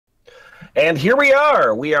And here we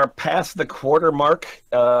are. We are past the quarter mark.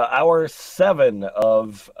 Hour 7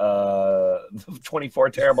 of 24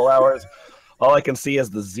 terrible hours. All I can see is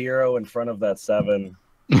the 0 in front of that 7.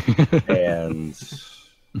 And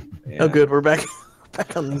yeah. Oh, good. We're back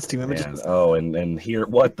on these two images. And here,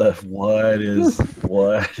 what is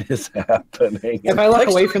happening? If I look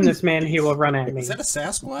away from this man, he will run at me. Is that a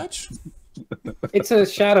Sasquatch? It's a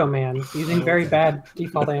shadow man using very bad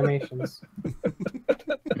default animations.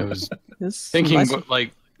 I was thinking,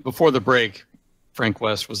 like, before the break, Frank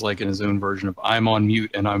West was like in his own version of "I'm on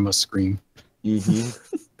mute and I must scream." Mm-hmm.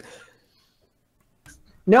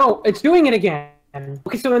 No, it's doing it again.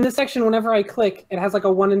 Okay, so in this section, whenever I click, it has like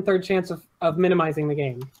a 1 1/3 chance of minimizing the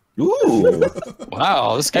game. Ooh!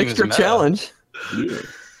 Wow, this game Extra is meta. challenge.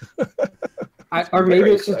 Or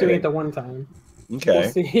maybe it's just doing it the one time. Okay. We'll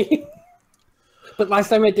see. But last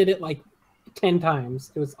time I did it like 10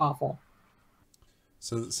 times. It was awful.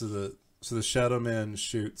 So the Shadow Man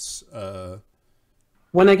shoots.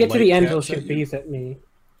 When I get to the end, cats he'll at shoot you? bees at me.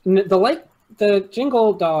 The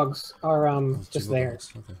jingle dogs are just Jingle there.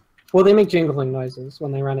 dogs, okay. Well, they make jingling noises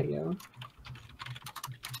when they run at you.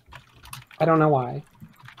 I don't know why.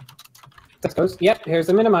 This goes. Yep. Here's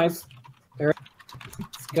the minimize. There.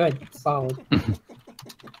 It's good. It's solid.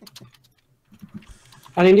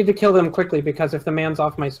 And I need to kill them quickly because if the man's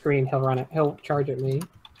off my screen, he'll charge at me.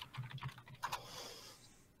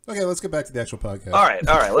 Okay, let's get back to the actual podcast. All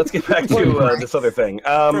right. Let's get back to this other thing.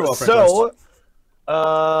 Talk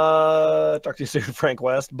to you soon, Frank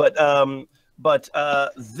West. But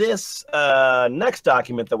this next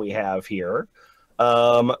document that we have here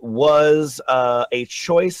was a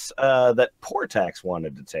choice that Portaxx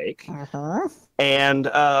wanted to take. Uh-huh. And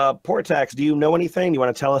Portaxx, do you know anything? Do you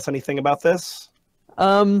want to tell us anything about this?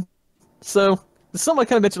 So it's something I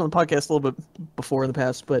kind of mentioned on the podcast a little bit before in the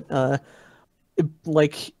past, but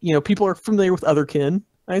people are familiar with Otherkin,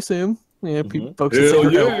 I assume. Folks that say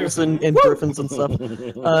they're elves and griffins and stuff.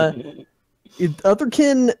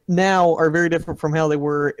 Otherkin now are very different from how they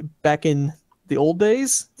were back in the old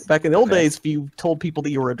days. Back in the old days, if you told people that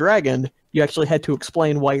you were a dragon, you actually had to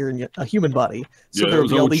explain why you're in a human body. So there would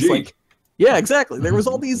be all these exactly. There was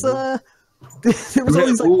all these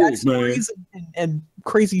backstories and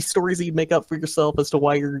crazy stories that you'd make up for yourself as to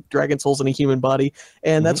why your dragon soul's in a human body,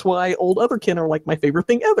 and that's why old Otherkin are like my favorite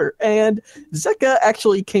thing ever. And Zeka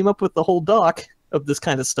actually came up with the whole doc of this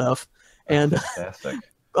kind of stuff, and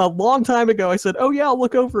a long time ago I said, "Oh yeah, I'll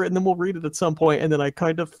look over it and then we'll read it at some point," and then I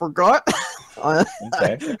kind of forgot. To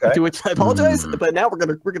which I apologize, but now we're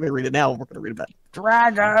gonna read it now. And we're gonna read about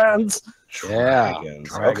dragons.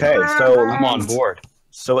 Dragons. Okay, so I'm on board.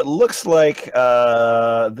 So it looks like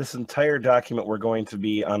this entire document we're going to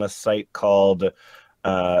be on a site called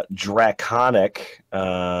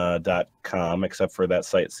draconic.com, except for that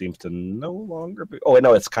site seems to no longer be... Oh,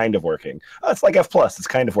 no, it's kind of working. Oh, it's like F+. It's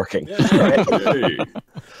kind of working. Yeah, hey.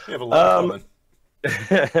 We have a lot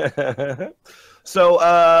coming.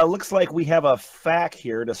 So looks like we have a FAQ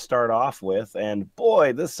here to start off with, and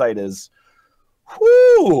boy, this site is...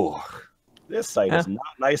 Whoo! This site is not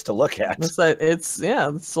nice to look at. This site, it's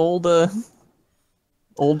old Otherkin,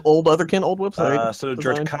 old website. So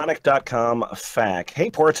draconic.com FAQ.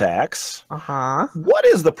 Hey, Portaxx. Uh-huh. What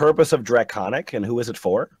is the purpose of Draconic, and who is it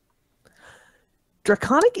for?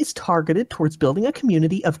 Draconic is targeted towards building a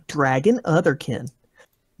community of dragon Otherkin,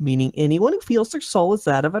 meaning anyone who feels their soul is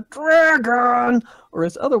that of a dragon or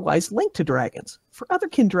is otherwise linked to dragons. For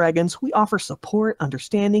Otherkin dragons, we offer support,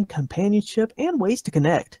 understanding, companionship, and ways to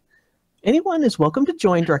connect. Anyone is welcome to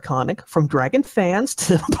join Draconic, from dragon fans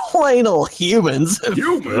to plain old humans.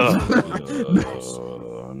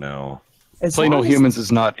 Oh, no. Plain old humans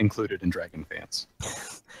is not included in dragon fans.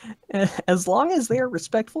 As long as they are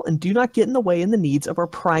respectful and do not get in the way in the needs of our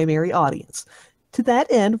primary audience. To that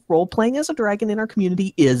end, role-playing as a dragon in our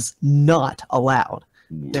community is not allowed.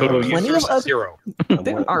 There are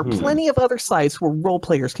plenty of other sites where role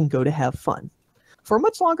players can go to have fun. For a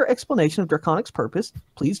much longer explanation of Draconic's purpose,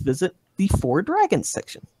 please visit the For Dragons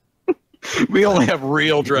section. We only have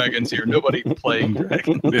real dragons here. Nobody playing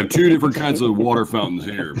dragons. We have 2 different kinds of water fountains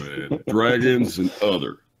here, man. Dragons and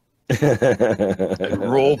other. And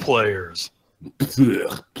role players.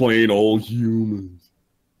 Plain old humans.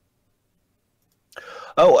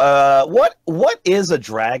 Oh, what is a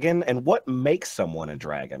dragon, and what makes someone a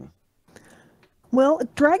dragon? Well,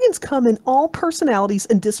 dragons come in all personalities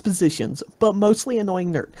and dispositions, but mostly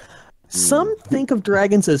annoying nerd. Some think of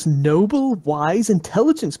dragons as noble, wise,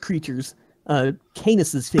 intelligence creatures.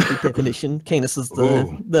 Canis's favorite definition. Canis is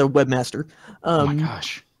the webmaster. Oh my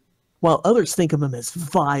gosh. while others think of them as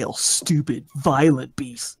vile, stupid, violent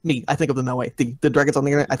beasts. Me, I think of them that way. The dragons on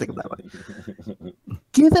the internet, I think of them that way.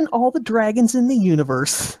 Given all the dragons in the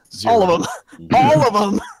universe, all of them, all of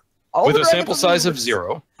them, all with the a dragons sample in the size of universe.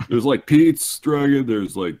 0. There's like Pete's dragon.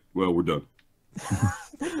 There's like, well, we're done.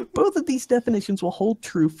 Both of these definitions will hold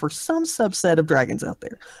true for some subset of dragons out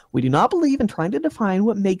there. We do not believe in trying to define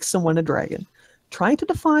what makes someone a dragon. Trying to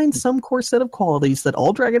define some core set of qualities that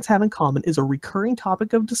all dragons have in common is a recurring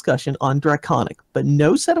topic of discussion on Draconic, but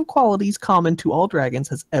no set of qualities common to all dragons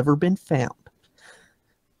has ever been found.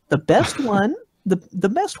 The best one, the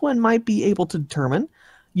best one might be able to determine,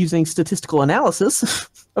 using statistical analysis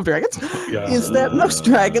of dragons, is that most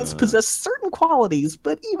dragons possess certain qualities,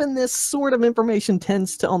 but even this sort of information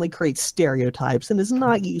tends to only create stereotypes and is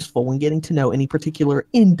not useful when getting to know any particular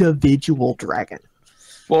individual dragon.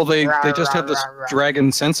 Well, they just have this dragon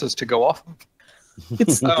census to go off of.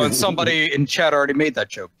 It's, Oh, and somebody in chat already made that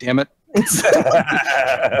joke. Damn it. it's,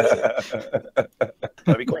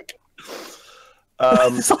 That'd be quick.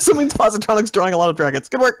 this also means Positronic's drawing a lot of dragons.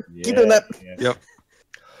 Good work. Keep doing that. Yep.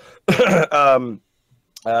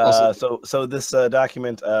 So this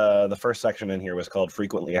document, the first section in here was called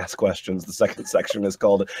Frequently Asked Questions. The second section is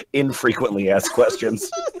called Infrequently Asked Questions.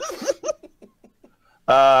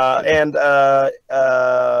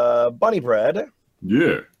 Bunny Bread,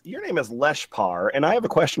 Yeah. your name is Leshpar, and I have a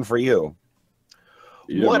question for you.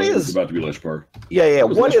 Yeah, What it's is- about to be Leshpar? Yeah.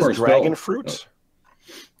 What is What is Leshpar dragon spelled? fruit?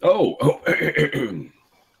 Oh.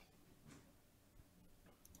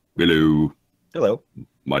 Hello. Hello.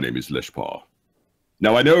 My name is Leshpar.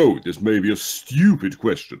 Now I know this may be a stupid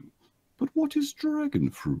question, but what is dragon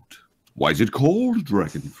fruit? Why is it called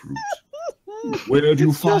dragon fruit? Where do you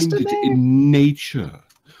It's just find a it name. in nature?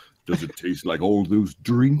 Does it taste like all those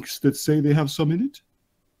drinks that say they have some in it?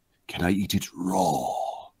 Can I eat it raw?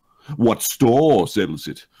 What store sells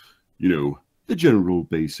it? You know, the general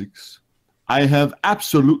basics. I have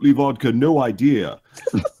absolutely vodka no idea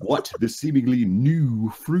what the seemingly new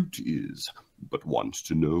fruit is, but want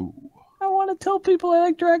to know. I want to tell people I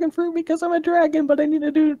like dragon fruit because I'm a dragon, but I need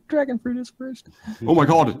to do dragon fruit is first. Oh my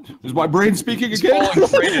god, is my brain speaking again? Falling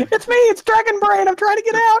prey to, It's me, it's Dragon Brain. I'm trying to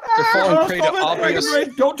get out. they're Ah! falling prey to Stop it, obvious. Dragon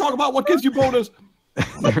Brain. Don't talk about what gives you bonus.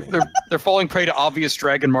 They're falling prey to obvious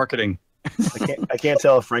dragon marketing. I can't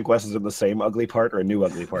tell if Frank West is in the same ugly part or a new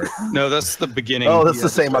ugly part. No, that's the beginning. Oh, that's Yeah, the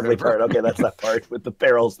same start ugly over. part. Okay, that's that part with the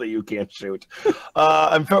barrels that you can't shoot.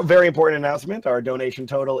 A very important announcement. Our donation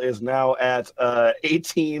total is now at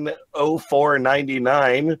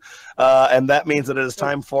 $18.04.99, and that means that it is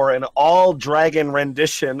time for an all-dragon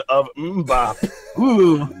rendition of Mbop.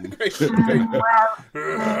 Ooh.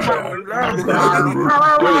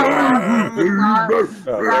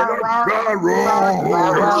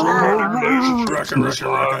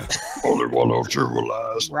 Only one of two will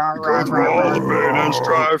last. You go through all the pain and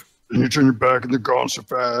strife, and you turn your back and they're gone so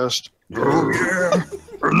fast. Oh yeah,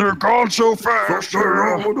 and they're gone so fast. Something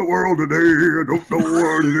wrong with the world today. I don't know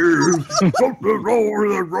what it is. Something wrong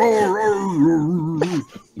with the world.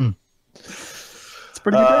 It's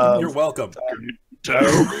pretty good. You're welcome.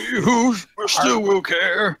 Tell me who still will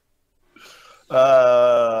care.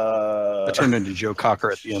 I turned into Joe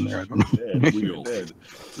Cocker at the end there. I don't know. Wheel.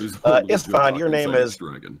 Istvan, your name is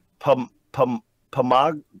Dragon. Pamagester?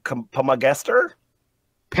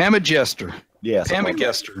 Pamagester. Yes.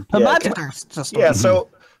 Pamagester. Yeah,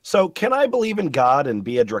 so can I believe in God and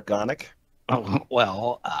be a draconic? Oh,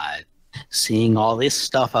 well, seeing all this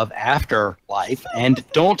stuff of afterlife and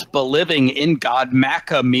don't believing in God,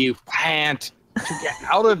 Macca me pant to get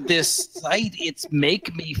out of this sight. It's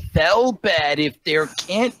make me feel bad if there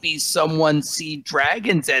can't be someone see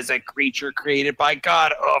dragons as a creature created by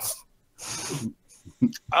God. Ugh.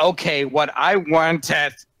 Okay, what I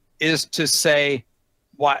wanted is to say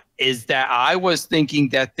what is that I was thinking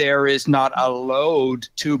that there is not a load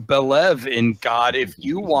to believe in God if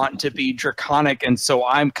you want to be draconic, and so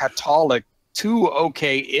I'm Catholic too.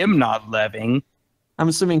 Okay, I'm not living. I'm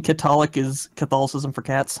assuming Catholic is Catholicism for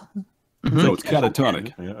cats. No, it's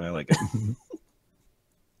catatonic. Yeah, I like it.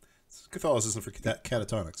 It's Catholicism for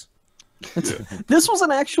catatonics. This was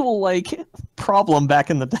an actual problem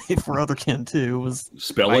back in the day for Otherkin too. Was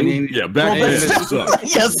Spelling? My name- Yeah, back Well, then it that's- sucked.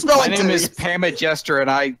 yes, My spelling name too. is Pamagester,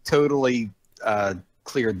 and I totally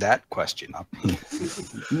cleared that question up.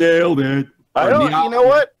 Nailed it. I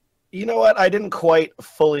don't. You know what? I didn't quite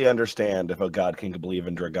fully understand if a god can believe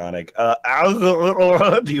in draconic.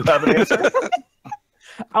 Do you have an answer?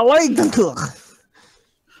 I like the cook.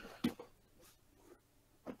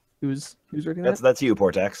 Who's reading that? That's you,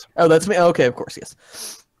 Portaxx. Oh, that's me. Okay, of course,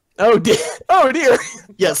 yes. Oh dear. Oh dear.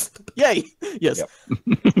 Yes. Yay. Yes. Yep.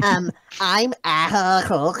 I'm a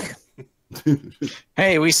cook.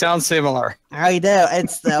 Hey, we sound similar. I know,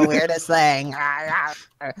 it's the weirdest thing.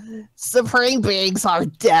 Supreme beings are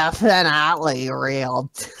definitely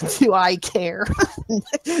real. Do I care?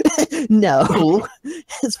 No.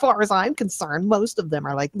 As far as I'm concerned, most of them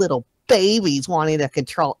are like little babies wanting to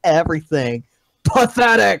control everything.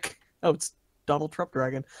 Pathetic! Oh, it's Donald Trump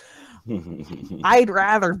Dragon. I'd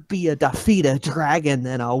rather be a defeated dragon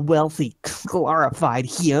than a wealthy, glorified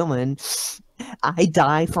human. I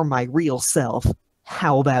die for my real self.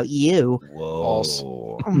 How about you? Whoa.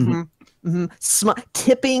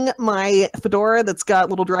 Tipping my fedora that's got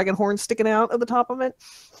little dragon horns sticking out of the top of it.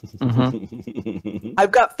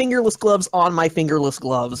 I've got fingerless gloves on my fingerless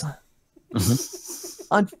gloves.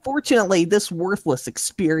 Unfortunately, this worthless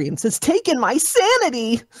experience has taken my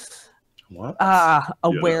sanity. What?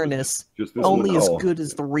 Awareness. Just this Only as Oh. good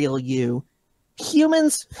as the real you.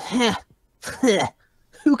 Humans?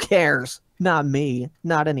 Who cares? Not me.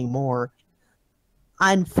 Not anymore.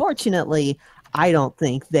 Unfortunately, I don't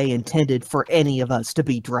think they intended for any of us to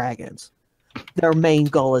be dragons. Their main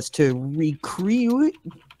goal is to recruit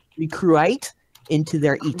into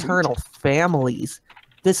their eternal families.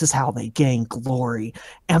 This is how they gain glory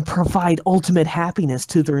and provide ultimate happiness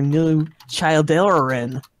to their new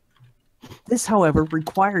children. This, however,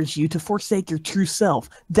 requires you to forsake your true self.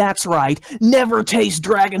 That's right. Never taste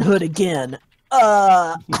dragonhood again.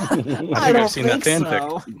 I I've don't seen that think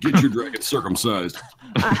fanfic. so. Get your dragon circumcised.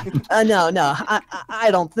 No. I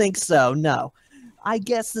don't think so. No. I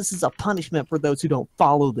guess this is a punishment for those who don't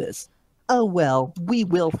follow this. Oh well, we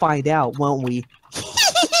will find out, won't we?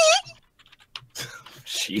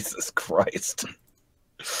 Jesus Christ.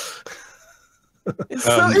 It's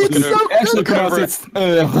so Actually,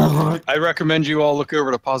 good. I recommend you all look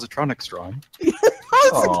over to Positronics drawing.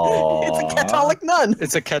 It's a Catholic nun.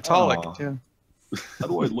 It's a Catholic. Aw. Yeah. How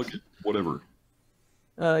do I look at whatever?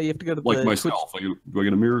 You have to go to Like the myself. Do I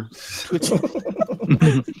get a mirror? Twitch. You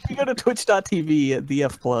go to twitch.tv at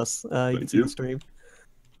DF Plus. You can see you. the stream.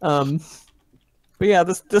 But yeah,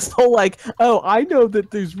 this whole like, oh, I know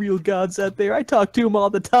that there's real gods out there. I talk to them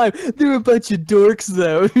all the time. They're a bunch of dorks,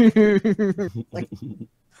 though. Like,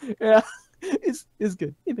 yeah, it's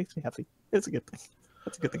good. It makes me happy. It's a good thing.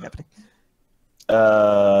 That's a good thing happening.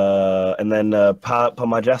 And then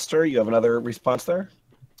Majester, you have another response there?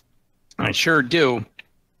 I sure do.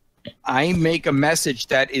 I make a message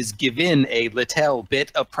that is given a little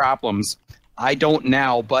bit of problems. I don't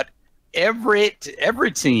now, but every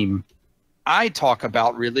team I talk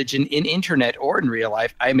about religion in internet or in real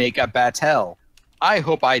life, I make a battle. I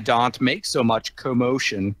hope I don't make so much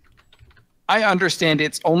commotion. I understand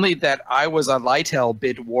it's only that I was a little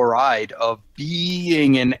bit worried of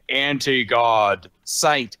being an anti-god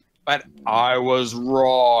site, but I was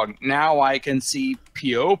wrong. Now I can see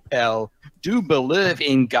Piopel do believe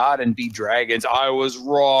in God and be dragons. I was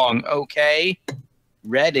wrong, okay?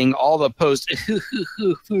 Reading all the posts.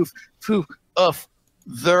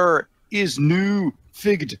 There is new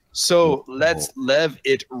figged, so let's leave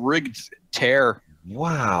it rigged tear.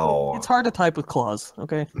 Wow. It's hard to type with claws.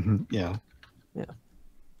 Okay. Yeah.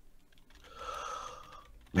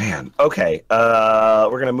 Man. Okay.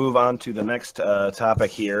 We're gonna move on to the next topic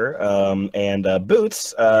here. And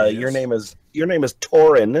Boots, Yes. your name is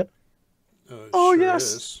Torin. Oh, Sure yes.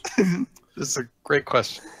 is. This is a great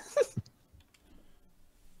question.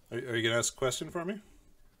 Are you gonna ask a question for me?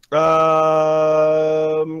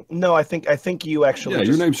 No, I think you actually. Yeah,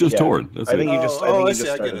 your name's just Torin. That's I think it. you just. I think I you see.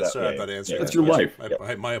 just I get started it. out. Sorry Yeah, about answering. yeah. That's that your question.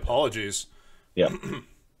 life. My apologies. Yeah.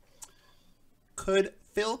 Could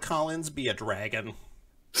Phil Collins be a dragon?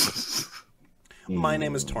 My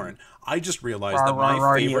name is Torin. I just realized that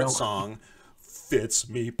my favorite song fits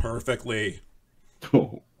me perfectly.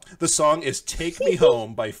 Oh. The song is "Take Me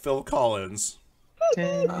Home" by Phil Collins.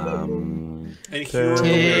 And here are the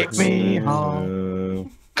Take lyrics. me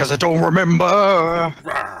home, cause I don't remember.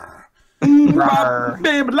 Rawr.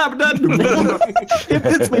 It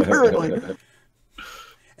fits me perfectly.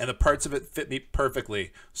 And the parts of it fit me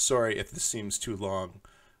perfectly. Sorry if this seems too long.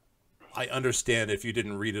 I understand if you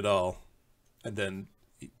didn't read it all. And then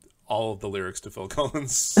all of the lyrics to Phil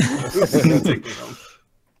Collins. Take me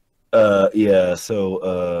home. Yeah,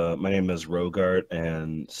 so my name is Rogart,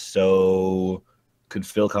 and so could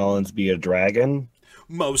Phil Collins be a dragon?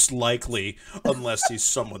 Most likely, unless he's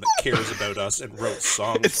someone that cares about us and wrote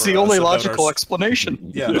songs. It's for the us only about logical our,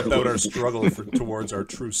 explanation. Yeah, about our struggle towards our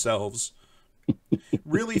true selves.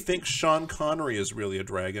 Really think Sean Connery is really a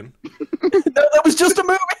dragon? No, that was just a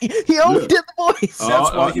movie. He only did the voice.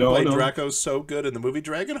 That's why he no, played no. Draco so good in the movie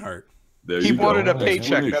Dragonheart. There He you go. wanted a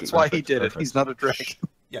paycheck. Explanation. That's why he did it. He's not a dragon.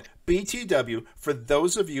 Yeah, BTW, for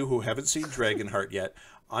those of you who haven't seen Dragonheart yet,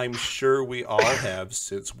 I'm sure we all have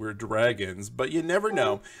since we're dragons, but you never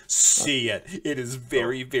know. See it. It is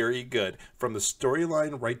very, very good. From the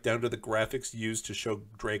storyline right down to the graphics used to show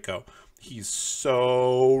Draco. He's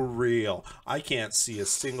so real. I can't see a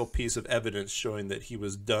single piece of evidence showing that he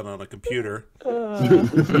was done on a computer.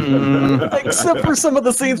 Except for some of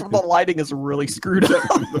the scenes where the lighting is really screwed up.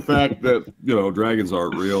 The fact that, dragons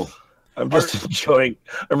aren't real. I'm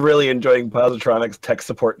really enjoying Positronics tech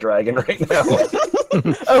support dragon right now.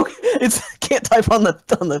 Oh, it's can't type on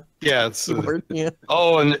the Yeah, it's keyboard. Yeah.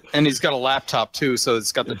 Oh, and he's got a laptop too, so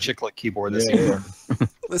it's got the chiclet keyboard this year.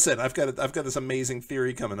 Listen, I've got this amazing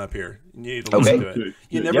theory coming up here. You need to listen to it.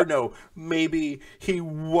 You never know. Maybe he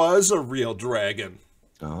was a real dragon.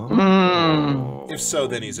 Oh. If so,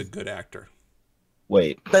 then he's a good actor.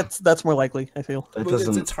 Wait, That's more likely, I feel. that Well,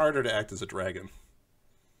 doesn't it's harder to act as a dragon.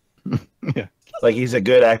 like he's a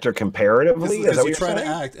good actor comparatively. Is that Because what you you're try to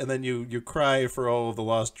saying? act, and then you cry for all of the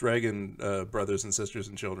lost dragon brothers and sisters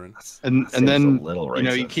and children. And Seems then a little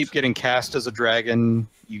you racist. keep getting cast as a dragon.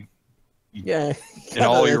 Yeah. In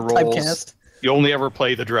all your roles, Typecast. you only ever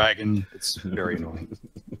play the dragon. It's very annoying.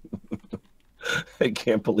 I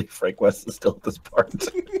can't believe Frank West is still at this part.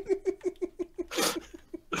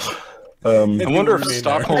 I wonder if remain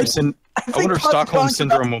Stockholm think Stockholm Positronics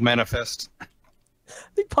syndrome will manifest. I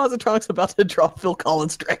think Positronics about to draw Phil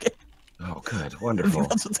Collins dragon. Oh, good, I think wonderful,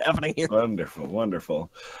 that's what's happening here. wonderful, wonderful.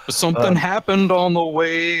 Something happened on the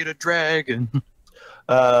way to Dragon.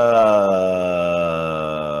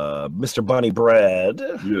 Mr. Bonnie Bread,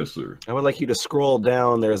 Yes, sir. I would like you to scroll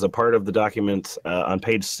down. There's a part of the document on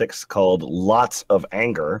page 6 called "Lots of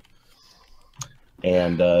Anger,"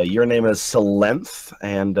 and your name is Selenth.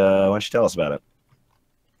 And why don't you tell us about it?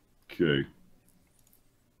 Okay.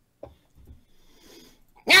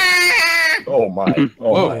 Oh my!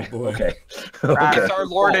 Oh Whoa, my! boy. Okay. It's our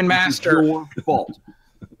Lord and Master. Your fault.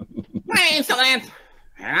 My name's Lance,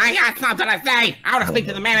 and I got something to say. I want to speak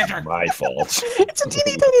to the manager. My fault. It's a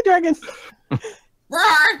teeny tiny dragon.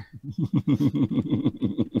 Roar!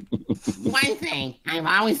 One thing I've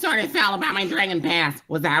always sort of felt about my dragon past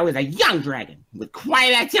was that I was a young dragon with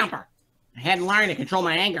quite a temper. I hadn't learned to control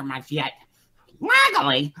my anger much yet.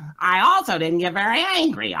 Luckily, I also didn't get very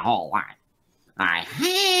angry a whole lot. I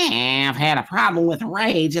have had a problem with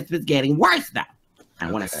rage that's been getting worse, though. I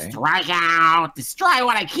want to strike out, destroy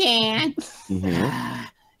what I can.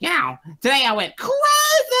 Today I went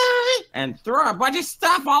crazy and threw a bunch of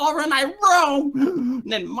stuff all over my room.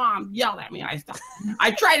 And then Mom yelled at me.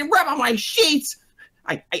 I tried to rip on my sheets.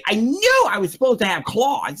 I knew I was supposed to have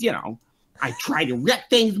claws, I tried to rip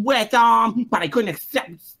things with them, but I couldn't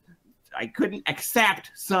accept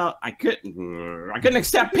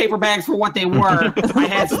paper bags for what they were. I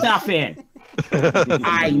had stuff in.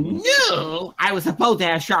 I knew I was supposed to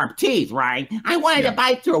have sharp teeth, right? I wanted to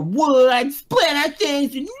bite through wood, splinter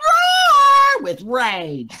things, and roar with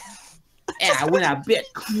rage. And I went a bit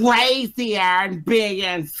crazier and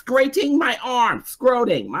began scraping my arm,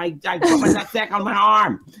 I put my nutsack on my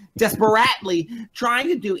arm, desperately trying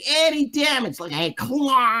to do any damage. Like I had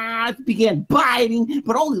claws, began biting,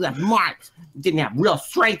 but only left marks. Didn't have real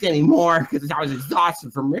strength anymore because I was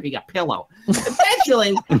exhausted from ripping a pillow.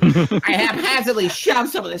 Eventually, I haphazardly shoved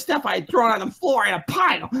some of the stuff I had thrown on the floor in a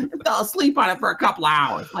pile and fell asleep on it for a couple of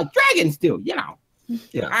hours, like dragons do,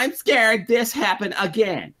 Yeah. I'm scared this happened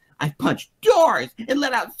again. I punched doors and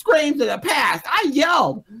let out screams of the past. I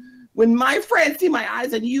yelled. When my friends see my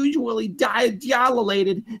eyes unusually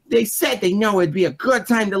dilated, they said they know it'd be a good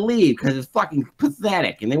time to leave because it's fucking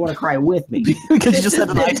pathetic and they want to cry with me. Because you just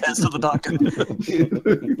had an eye test to the doctor.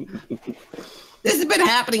 This has been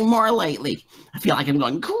happening more lately. I feel like I'm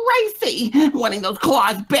going crazy, wanting those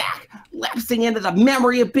claws back, lapsing into the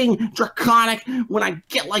memory of being draconic when I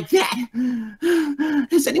get like that.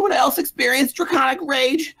 Has anyone else experienced draconic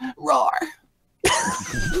rage? Roar.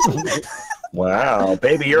 Wow,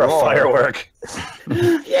 baby, you're a firework.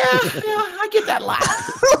 Yeah, I get that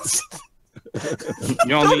laugh.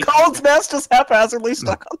 Phil Collins mask just haphazardly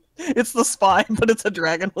stuck on. It's the spine, but it's a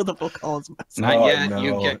dragon with a Phil Collins mask. Not yet. No.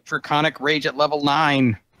 You get Draconic Rage at level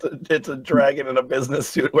 9. It's a dragon in a business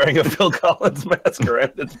suit wearing a Phil Collins mask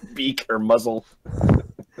around its beak or muzzle.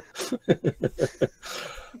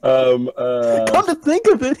 Come to think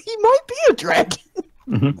of it, he might be a dragon.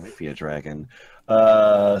 Might be a dragon.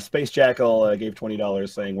 Space Jackal gave $20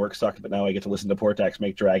 saying work sucked, but now I get to listen to Portaxx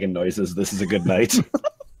make dragon noises. This is a good night.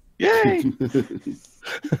 Yay!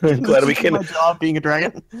 Glad we can. My job being a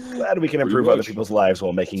dragon. Glad we can improve other people's lives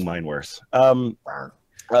while making mine worse. I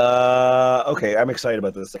Okay, I'm excited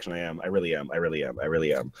about this section. I am. I really am.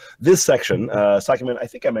 This section, document, I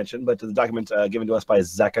think I mentioned, but the document given to us by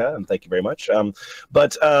Zeka, and thank you very much.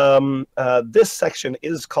 This section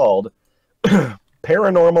is called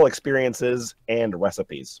Paranormal Experiences and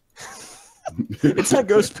Recipes. It's not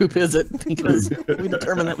ghost poop, is it? Because we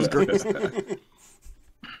determined that was gross.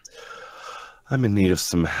 I'm in need of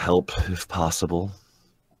some help, if possible.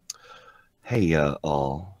 Hey,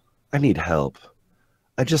 all. I need help.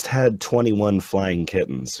 I just had 21 flying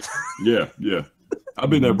kittens. Yeah. I've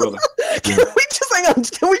been there, brother. Can we just hang on?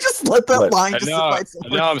 Can we just let that What? line And just now, suffice?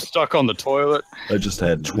 and now I'm stuck on the toilet. I just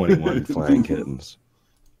had 21 flying kittens.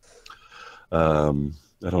 I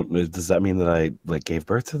don't know. Does that mean that I gave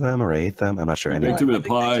birth to them or ate them? I'm not sure. Anyway. Ultimate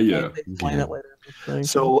pie, yeah. Explain it later.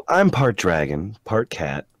 So I'm part dragon, part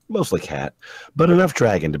cat, mostly cat, but enough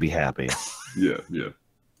dragon to be happy. Yeah.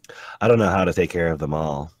 I don't know how to take care of them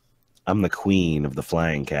all. I'm the queen of the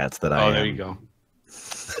flying cats that I am. Oh, there you go.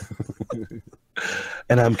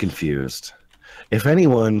 And I'm confused. If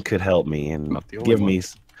anyone could help me and Not the only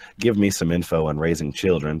give me some info on raising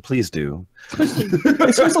children, please do.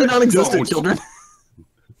 Especially non-existent children.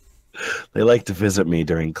 They like to visit me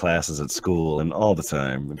during classes at school and all the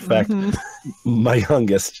time. In fact, my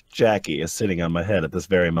youngest, Jackie, is sitting on my head at this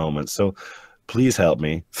very moment. So please help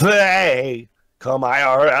me. Hey! Come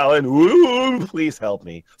IRL and woo! Please help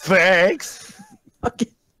me. Thanks! Okay.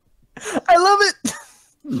 I love it!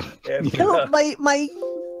 And, Help my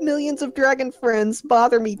millions of dragon friends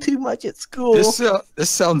bother me too much at school. This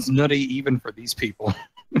sounds nutty even for these people.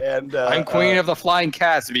 and I'm queen of the flying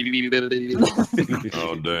cats. Oh,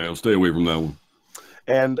 damn. Stay away from that one.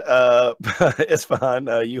 And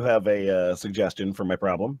Isfahan, you have a suggestion for my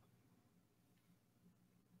problem.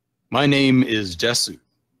 My name is Desu.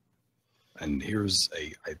 And here's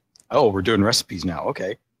oh, we're doing recipes now.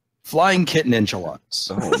 Okay. Flying kitten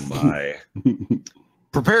enchiladas. Oh, my.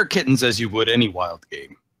 Prepare kittens as you would any wild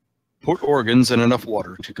game. Put organs in enough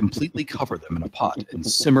water to completely cover them in a pot and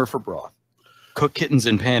simmer for broth. Cook kittens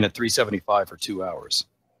in pan at 375 for 2 hours.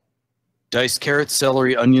 Dice carrots,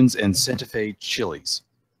 celery, onions, and Santa Fe chilies.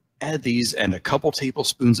 Add these and a couple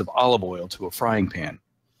tablespoons of olive oil to a frying pan.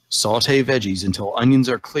 Saute veggies until onions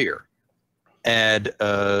are clear. Add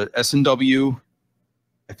S&W.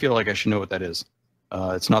 I feel like I should know what that is.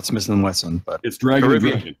 It's not Smith & Wesson, but It's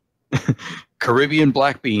Dragon. Caribbean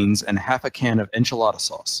black beans and half a can of enchilada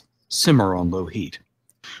sauce. Simmer on low heat.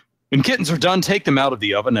 When kittens are done, take them out of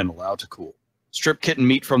the oven and allow to cool. Strip kitten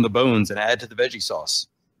meat from the bones and add to the veggie sauce.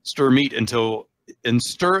 Stir until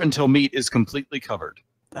meat is completely covered.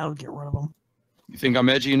 That'll get rid of them. You think I'm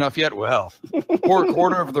edgy enough yet? Well, pour a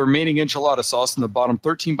quarter of the remaining enchilada sauce in the bottom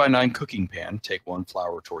 13x9 cooking pan. Take one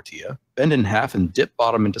flour tortilla, bend in half, and dip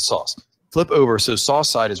bottom into sauce. Flip over so sauce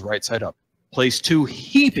side is right side up. Place 2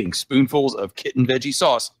 heaping spoonfuls of kitten veggie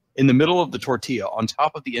sauce in the middle of the tortilla on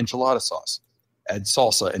top of the enchilada sauce. Add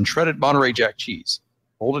salsa and shredded Monterey Jack cheese.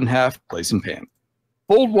 Fold in half, place in pan.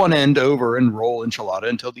 Fold one end over and roll enchilada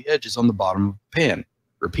until the edge is on the bottom of the pan.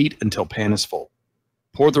 Repeat until pan is full.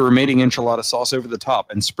 Pour the remaining enchilada sauce over the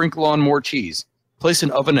top and sprinkle on more cheese. Place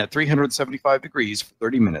in oven at 375 degrees for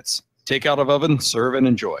 30 minutes. Take out of oven, serve, and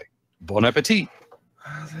enjoy. Bon appetit.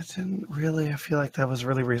 That didn't really, I feel like that was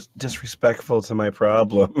really disrespectful to my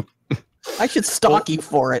problem. I should stalk you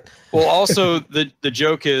for it. Well, also, the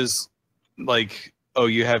joke is, like, oh,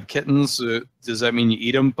 you have kittens? Does that mean you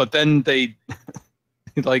eat them? But then they,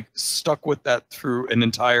 like, stuck with that through an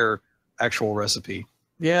entire actual recipe.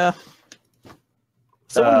 Yeah.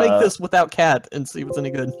 Someone make this without cat and see if it's any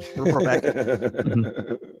good. Report back.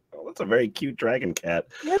 Oh, that's a very cute dragon cat.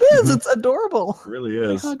 It is. It's adorable. It really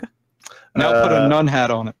is. Now put a nun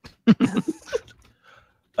hat on it.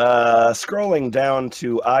 Scrolling down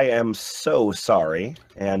to I am so sorry.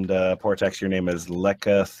 And Portaxx, your name is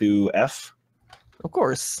Lekathu F. Of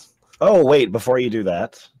course. Oh, wait, before you do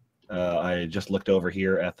that, I just looked over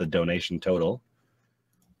here at the donation total.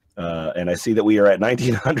 And I see that we are at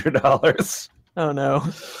 $1,900. Oh no.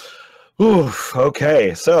 Oof,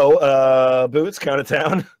 okay, so Boots, count it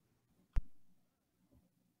down.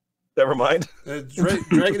 Never mind. Dragon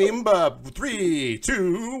Imba, 3,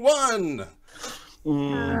 2, 1. You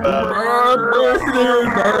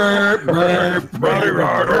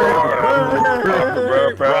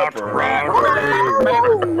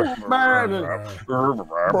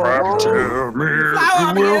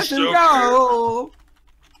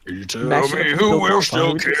tell me who will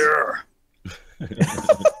still care.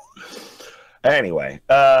 Anyway,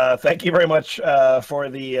 thank you very much for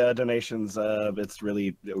the donations. It's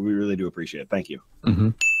really, we really do appreciate it. Thank you. Mm-hmm.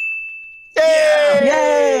 Yay!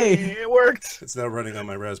 Yay! It worked. It's now running on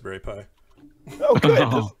my Raspberry Pi. Oh,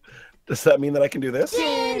 good. Does that mean that I can do this?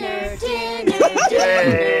 Dinner,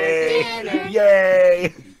 Yay! dinner.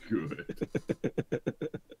 Yay! Good.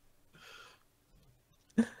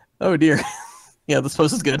 Oh dear. Yeah, this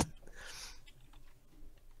post is good.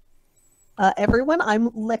 Everyone, I'm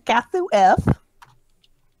Lekathu F.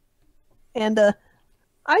 And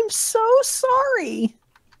I'm so sorry.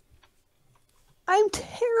 I'm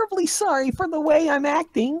terribly sorry for the way I'm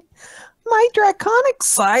acting. My draconic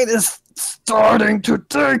side is starting to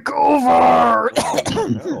take over.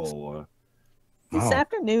 No. This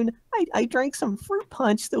afternoon, I drank some fruit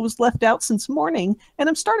punch that was left out since morning, and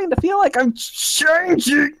I'm starting to feel like I'm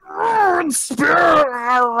changing in spirit.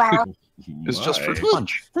 It's just for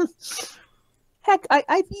punch. Heck,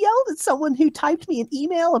 I've yelled at someone who typed me an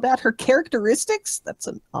email about her characteristics. That's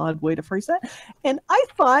an odd way to phrase that. And I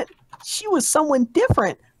thought she was someone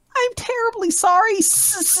different. I'm terribly sorry,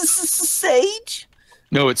 Sage.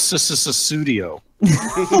 No, it's studio.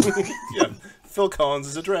 Yeah, Phil Collins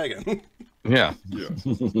is a dragon. Yeah.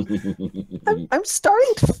 I'm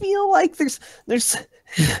starting to feel like there's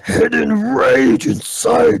hidden rage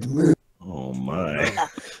inside me. Oh my!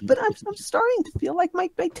 But I'm starting to feel like my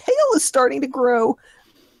tail is starting to grow.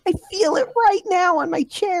 I feel it right now on my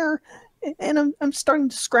chair, and I'm starting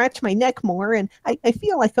to scratch my neck more, and I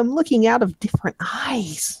feel like I'm looking out of different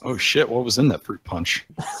eyes. Oh shit! What was in that fruit punch?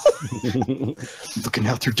 Looking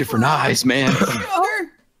out through different eyes, man.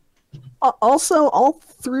 Also, all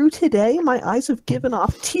through today, my eyes have given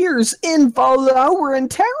off tears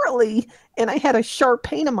involuntarily, and I had a sharp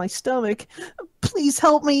pain in my stomach. Please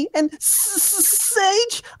help me. And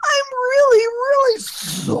Sage, I'm really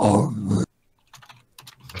sorry.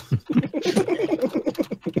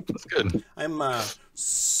 That's good. I'm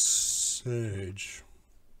Sage.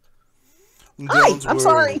 Hi, I'm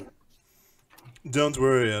sorry. Don't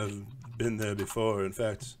worry, I've been there before. In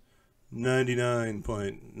fact,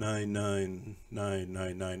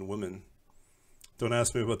 99.99999 women. Don't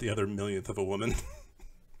ask me about the other millionth of a woman.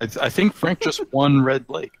 I think Frank just won Red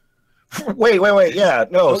Lake. Wait. Yeah,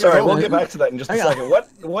 no, Okay, sorry. hold We'll on. get back to that in just a second. What?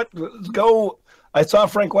 Go. I saw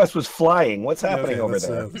Frank West was flying. What's happening over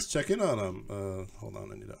there? Let's check in on him. Hold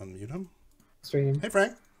on, I need to unmute him. Stream. Hey,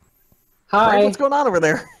 Frank. Hi. Frank, what's going on over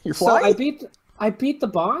there? You're So flying? I beat the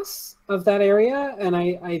boss of that area, and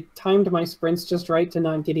I timed my sprints just right to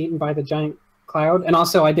not get eaten by the giant cloud. And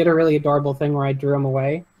also, I did a really adorable thing where I drew him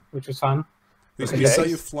away, which was fun. We Okay. saw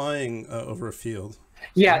you flying over a field.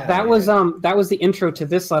 Yeah, that was the intro to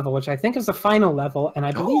this level, which I think is the final level, and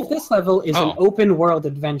I believe this level is an open world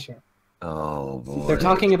adventure. Oh boy! They're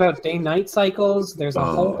talking about day-night cycles. There's a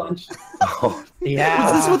whole bunch. Oh, Yeah.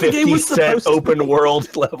 Is this what the game 50 was cent supposed to open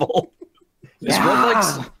world level. Is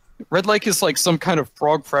Red Lake is like some kind of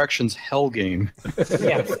Frog Fractions hell game.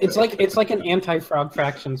 Yeah, it's like an anti-frog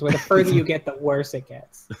fractions, where the further you get, the worse it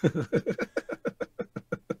gets.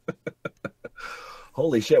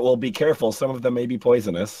 Holy shit! Well, be careful. Some of them may be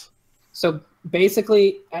poisonous. So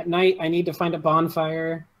basically, at night, I need to find a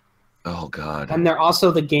bonfire, Oh god! and they're also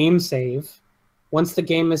the game save. Once the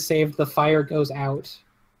game is saved, the fire goes out.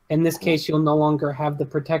 In this case, you'll no longer have the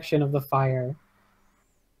protection of the fire.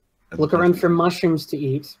 Look around for mushrooms to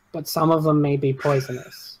eat, but some of them may be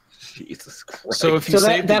poisonous. Jesus Christ! So if you So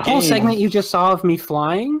save that the whole game, segment you just saw of me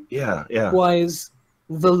flying yeah. was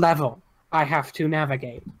the level I have to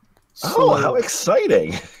navigate. Oh, how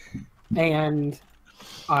exciting! And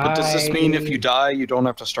but does this mean if you die, you don't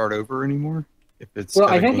have to start over anymore? If it's Well,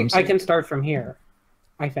 got I a game think I save? can start from here.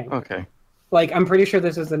 I think. Okay. Like, I'm pretty sure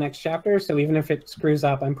this is the next chapter, so even if it screws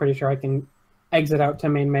up, I'm pretty sure I can exit out to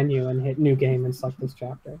main menu and hit new game and select this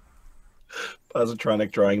chapter.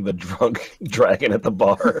 Positronic drawing the drunk dragon at the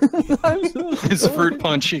bar. It's fruit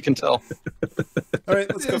punch, you can tell. All right,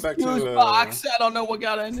 let's go back to. I don't know what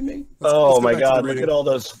got into me. Oh go my back to the god! Look reading. at all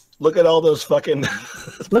those! Look at all those fucking.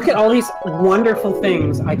 Look at all these wonderful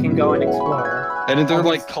things I can go and explore. And they're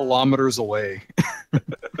like kilometers away.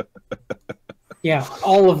 Yeah,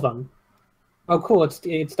 all of them. Oh, cool! It's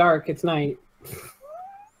dark. It's night.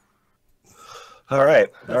 All right.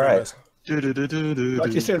 Talk to Talk to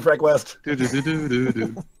you soon, Frank West. Did you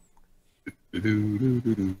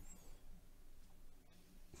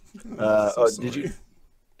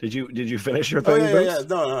finish your Oh thing? yeah. Bruce?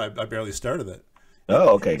 No, I barely started it. Oh,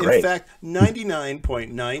 okay, great. In fact,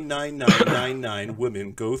 99.99999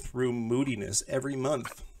 women go through moodiness every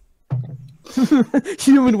month.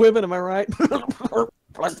 Human women, am I right?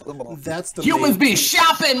 That's the Humans main be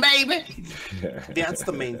shopping, baby. That's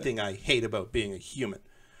the main thing I hate about being a human.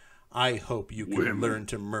 I hope you can learn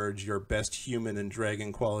to merge your best human and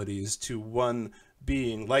dragon qualities to one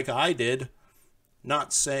being like I did.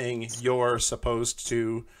 Not saying you're supposed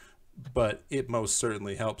to but it most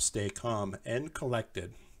certainly helps stay calm and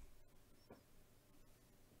collected.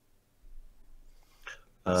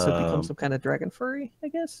 So it becomes some kind of dragon furry, I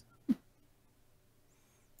guess.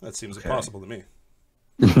 That seems impossible to me.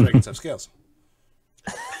 Dragons have scales.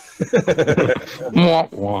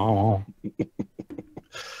 Wow.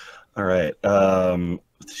 All right.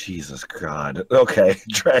 Jesus God. Okay,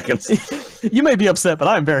 dragons. You may be upset, but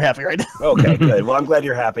I'm very happy right now. Okay, good. Well, I'm glad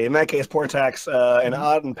you're happy. In that case, Portaxx, an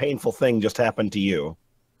odd and painful thing just happened to you.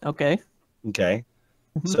 Okay. Okay.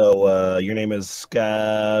 So your name is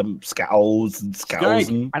Skowsen.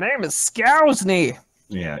 My name is Scousney.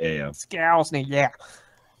 Yeah. Scousney, yeah.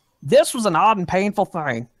 This was an odd and painful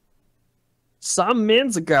thing. Some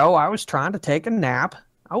minutes ago, I was trying to take a nap.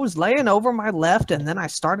 I was laying over my left, and then I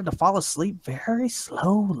started to fall asleep very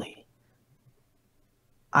slowly.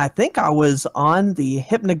 I think I was on the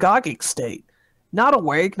hypnagogic state. Not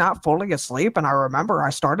awake, not fully asleep, and I remember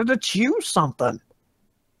I started to chew something.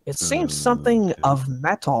 It seemed something of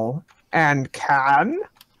metal and can.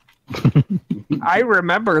 I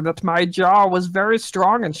remember that my jaw was very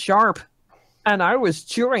strong and sharp, and I was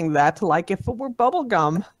chewing that like if it were bubble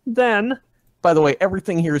gum. Then, by the way,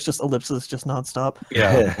 everything here is just ellipsis, just nonstop.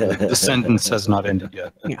 Yeah, the sentence has not ended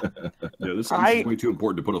yet. Yeah, this is way too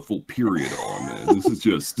important to put a full period on, man. This is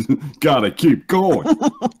just gotta keep going.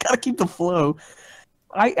 Gotta keep the flow.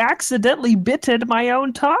 I accidentally bitted my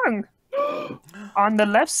own tongue. On the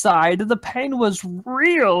left side, the pain was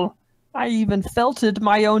real. I even felted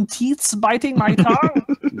my own teeth biting my tongue.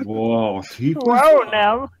 Whoa, Whoa,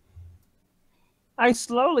 now. I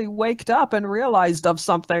slowly waked up and realized of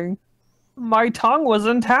something. My tongue was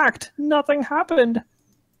intact. Nothing happened.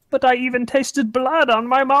 But I even tasted blood on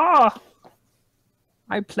my maw.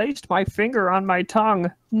 I placed my finger on my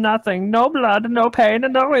tongue. Nothing. No blood, no pain,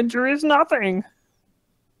 and no injuries, nothing.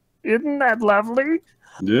 Isn't that lovely?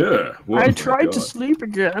 Yeah. I tried to sleep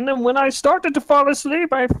again, and when I started to fall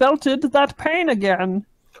asleep, I felt that pain again.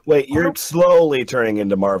 Wait, you're slowly turning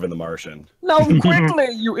into Marvin the Martian. No, quickly,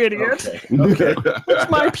 you idiot! Okay.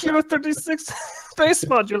 It's my pure 36 space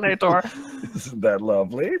modulator. Isn't that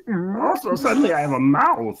lovely? Also, suddenly I have a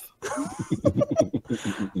mouth.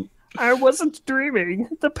 I wasn't dreaming.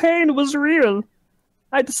 The pain was real.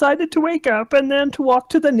 I decided to wake up and then to walk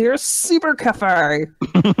to the nearest cyber cafe.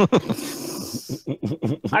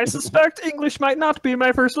 I suspect English might not be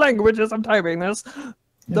my first language as I'm typing this.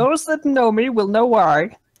 Those that know me will know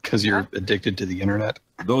why. Because you're addicted to the internet.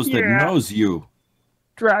 Those that knows you.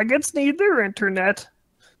 Dragons need their internet.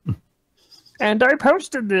 And I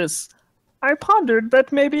posted this. I pondered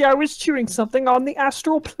that maybe I was chewing something on the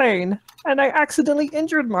astral plane, and I accidentally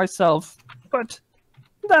injured myself. But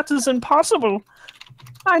that is impossible.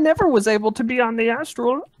 I never was able to be on the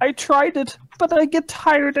astral. I tried it, but I get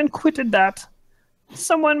tired and quitted that.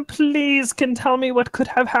 Someone please can tell me what could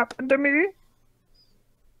have happened to me?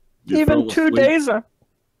 Even 2 days ago.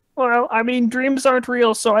 Well, I mean, dreams aren't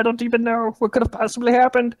real, so I don't even know what could have possibly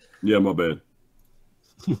happened. Yeah, my bad.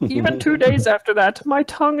 Even 2 days after that, my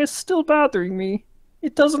tongue is still bothering me.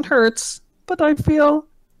 It doesn't hurt, but I feel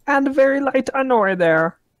and very light annoy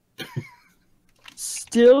there.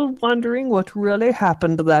 Still wondering what really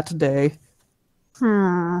happened that day.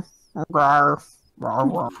 Rawr. Rawr,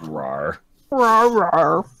 rawr. Rawr,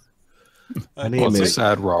 rawr. What's a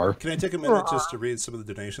sad rawr? Can I take a minute just to read some of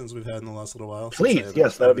the donations we've had in the last little while? Please,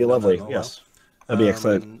 yes, that would be lovely. Yes, that'd be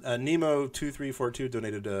excellent. Nemo2342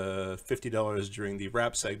 donated $50 during the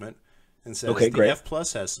rap segment and says okay, great. The F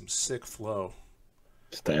Plus has some sick flow.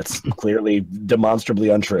 That's clearly demonstrably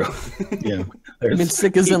untrue. Yeah, I mean,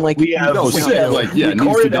 sick isn't like we have like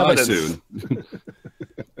needs to die soon.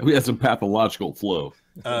 We have some pathological flow.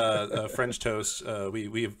 French Toast,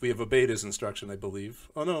 we have obeyed his instruction, I believe.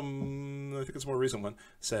 Oh no, I think it's a more recent one.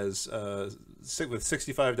 Says with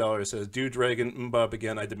 $65 says, "Do Dragon Mbub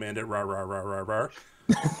again? I demand it." Rah rah rah rah rah.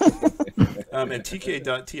 And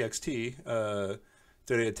TK.txt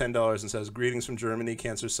donated $10 and says, "Greetings from Germany.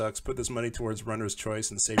 Cancer sucks. Put this money towards runner's choice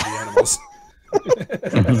and save the animals."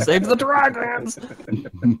 Save the dragons.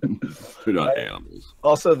 They're not animals.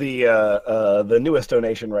 Also, the newest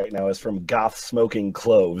donation right now is from Goth Smoking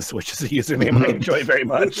Cloves, which is a username I enjoy very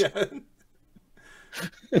much.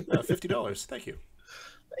 $50. Thank you.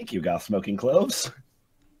 Thank you, Goth Smoking Cloves.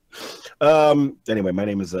 Anyway, my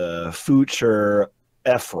name is Future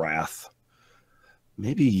Efrath.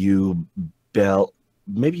 Maybe you bell-yaved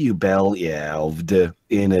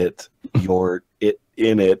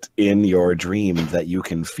in your dream that you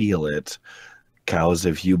can feel it. Cows,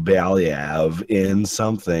 if you bell-yav in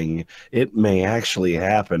something, it may actually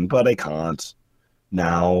happen, but I can't.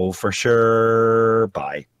 Now, for sure,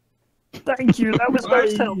 bye. Thank you. That was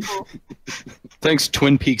most helpful. Thanks,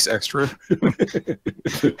 Twin Peaks Extra.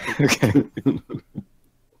 Okay.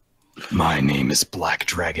 My name is Black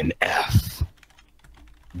Dragon F.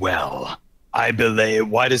 Well, I believe.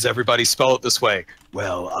 Why does everybody spell it this way?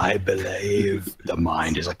 Well, I believe the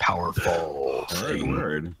mind is a powerful thing.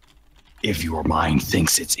 Word. If your mind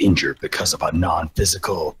thinks it's injured because of a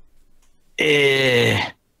non-physical,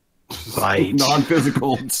 bite,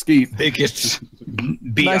 Non-physical skeet. bigot,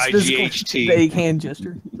 Nice physical B-I-G-H-T. vague hand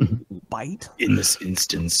gesture. Bite. In this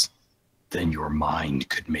instance, then your mind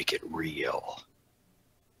could make it real.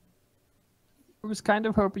 I was kind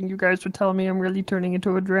of hoping you guys would tell me I'm really turning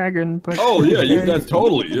into a dragon, but Oh yeah, that's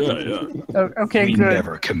totally yeah. Oh, okay, We good.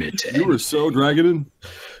 never commit to You were so dragoning.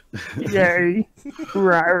 Yay!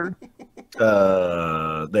 Rawr.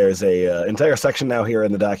 There's a entire section now here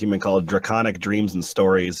in the document called Draconic Dreams and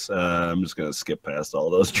Stories. I'm just gonna skip past all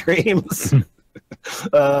those dreams,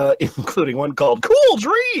 including one called Cool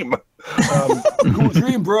Dream. Cool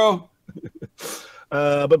dream, bro.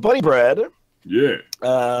 But Bunny Bread, Yeah.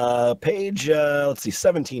 page let's see,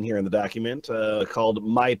 17 here in the document, called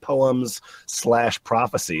My Poems /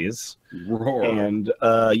 Prophecies, Roar. and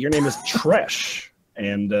your name is Tresh,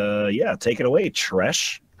 and yeah, take it away,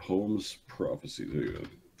 Tresh. Poems, prophecy. There you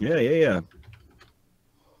go. Yeah.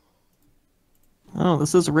 Oh,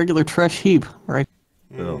 this is a regular trash heap, right?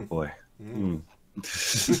 Oh boy.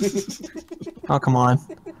 Oh, come on.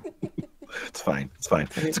 It's fine.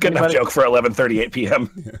 It's a good enough joke for 11:38 p.m.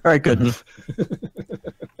 All right, good.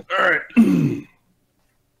 All right.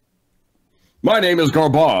 My name is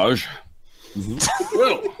Garbage.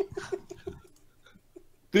 Well,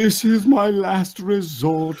 this is my last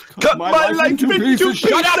resort. Cut my life into pieces.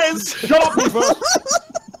 Shut up, Beaver.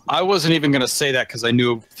 I wasn't even going to say that because I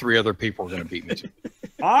knew 3 other people were going to beat me to it.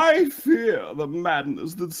 I fear the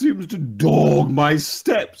madness that seems to dog my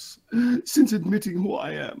steps. Since admitting who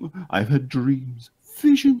I am, I've had dreams,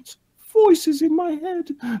 visions, voices in my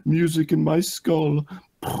head, music in my skull,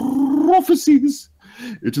 prophecies.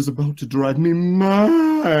 It is about to drive me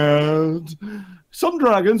mad. Some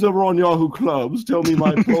dragons over on Yahoo Clubs tell me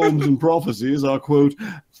my poems and prophecies are, quote,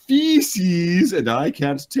 feces, and I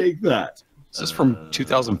can't take that. Is this from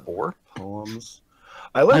 2004? Poems.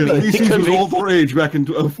 I love Yeah, that. feces was all the rage back in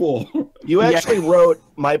 2004. You actually wrote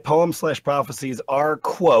my poems / prophecies are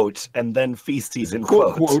quote and then feces in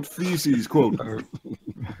Quote, quote. quote, feces, quote.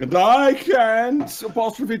 And I can't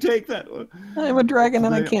apostrophe take that. I'm a dragon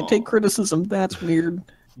and I They can't are. take criticism. That's weird.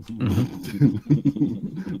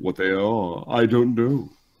 What they are, I don't know.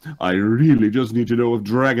 I really just need to know if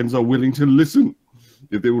dragons are willing to listen,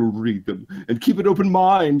 if they will read them and keep an open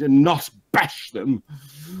mind and not bash them.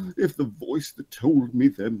 If the voice that told me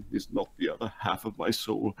them is not the other half of my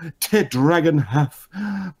soul, Ted Dragon half,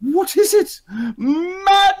 what is it?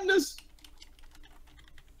 Madness!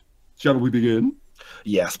 Shall we begin?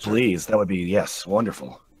 Yes, please. That would be, yes,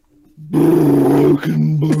 wonderful.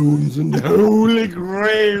 Broken bones and holy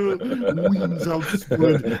grail, wings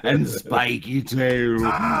outspread and spiky tail.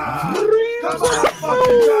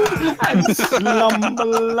 And slumber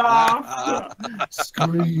laughter,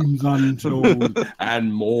 screams untold,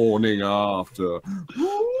 and morning after.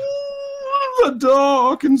 The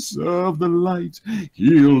dark and serve the light,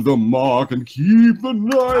 heal the mark and keep the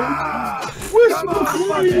night. Whisper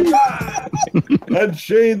free and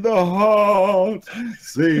shade the heart,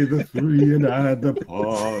 say the 3 and add the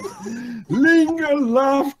part. Linger,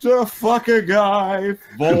 laughter, fuck a guy,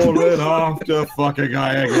 falling after, fuck a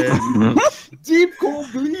guy again. Deep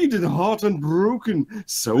cold bleeding, heart unbroken,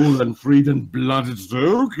 soul unfreed and blood is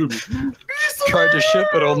broken. Tried to ship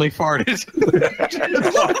but only farted.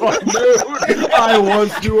 I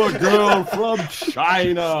once knew a girl from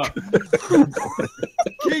China.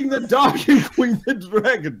 King the Dark and Queen the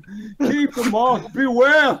Dragon. Keep the mark,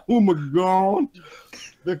 beware, Umagon.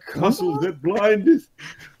 The castle that blindeth.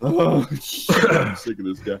 Oh, shit, I'm sick of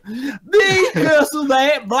this guy. The castle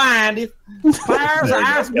that blindeth. Fire's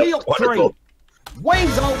eyes milk tree.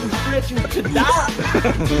 Wings overstretching to dark.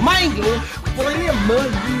 Mangle, flame,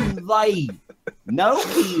 mud, you lay. No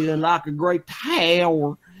kid like a great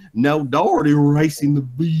tower. No Doherty racing the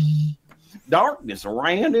bee. Darkness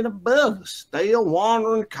around and above us, still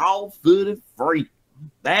wandering, cold-footed, free.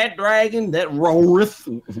 That dragon that roareth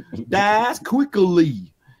dies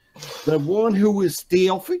quickly. The one who is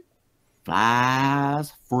stealthy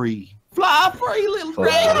flies free. Fly free, little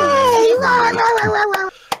dragon.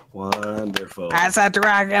 Wonderful. As a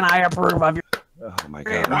dragon, I approve of you. Oh my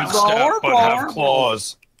god. One step, but have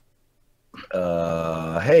claws.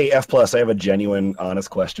 Hey, F plus, I have a genuine, honest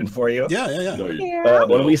question for you. Yeah.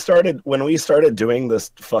 When we started doing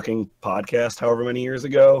this fucking podcast, however many years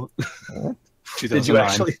ago, did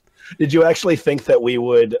you actually think that we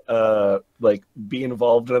would like be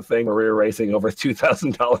involved in a thing where we were raising over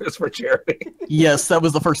 $2,000 for charity? Yes, that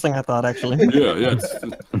was the first thing I thought, actually. Yeah.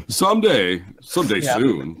 Someday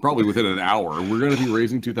soon, probably within an hour, we're going to be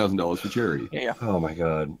raising $2,000 for charity. Yeah. Oh my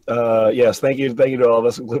god. Yes, thank you to all of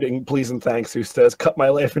us, including Please and Thanks, who says, "Cut my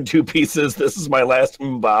life in 2 pieces. This is my last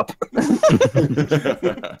mbop."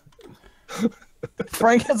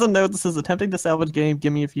 Frank has a note that says, "Attempting to salvage game.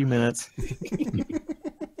 Give me a few minutes."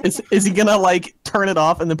 Is he gonna like turn it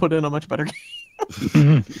off and then put in a much better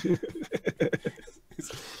game?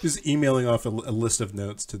 He's emailing off a list of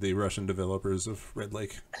notes to the Russian developers of Red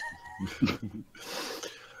Lake.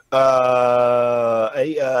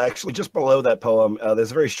 Actually, just below that poem, there's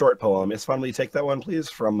a very short poem. Is Fun, will you take that one, please,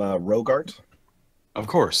 from Rogart? Of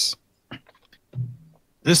course.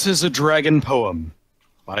 This is a dragon poem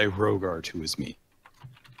by Rogart, who is me.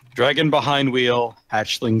 Dragon behind wheel,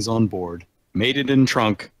 hatchlings on board. Mated in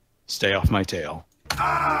trunk, stay off my tail.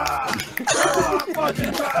 That's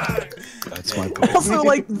my poem. Also,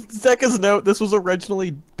 like Zeka's note, this was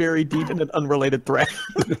originally buried deep in an unrelated thread.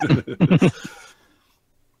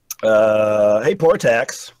 Hey,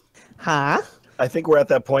 Portaxx. Huh? I think we're at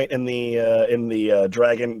that point in the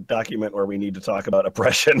dragon document where we need to talk about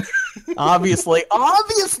oppression. Obviously,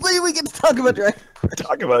 we get to talk about dragon.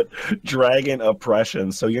 Talk about dragon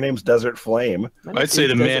oppression. So your name's Desert Flame. I'd say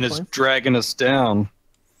the man is dragging us down.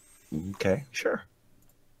 Okay, sure.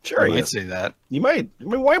 I might say that. You might. I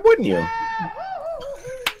mean, why wouldn't you?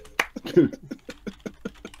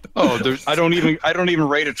 Oh, I don't even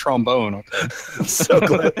rate a trombone. Okay. So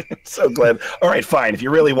glad. All right, fine. If you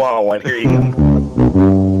really want one, here you go.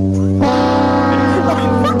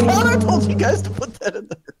 I forgot I told you guys to put that in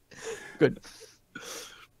there. Good.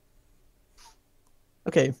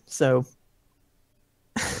 Okay, so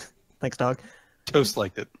thanks, dog. Toast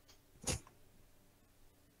liked it.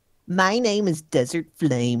 My name is Desert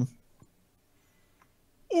Flame.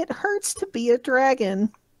 It hurts to be a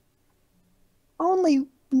dragon. Only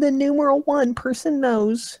the numeral 1 person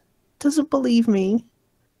knows. Doesn't believe me.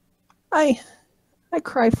 I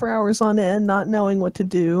cry for hours on end, not knowing what to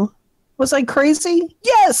do. Was I crazy?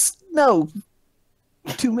 Yes! No.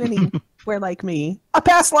 Too many were like me. A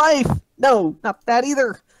past life! No, not that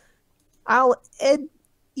either. I'll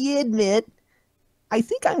admit, I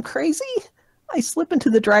think I'm crazy. I slip into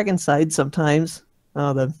the dragon side sometimes.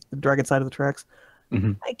 Oh, the dragon side of the tracks.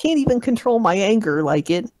 Mm-hmm. I can't even control my anger like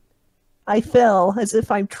it. I fell as if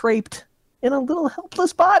I'm trapped in a little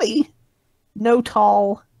helpless body. No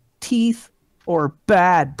tall teeth or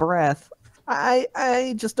bad breath.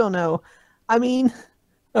 I just don't know. I mean,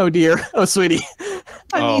 oh dear. Oh, sweetie.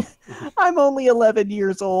 I mean, I'm only 11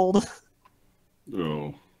 years old.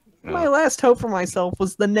 Oh. My last hope for myself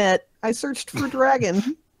was the net. I searched for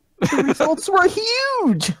dragon. The results were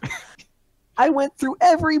huge. I went through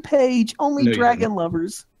every page, only dragon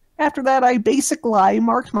lovers. After that, I basically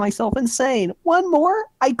marked myself insane. One more,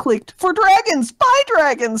 I clicked for dragons, buy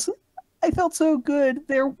dragons. I felt so good.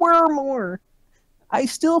 There were more. I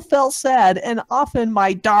still felt sad, and often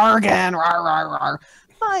my dargan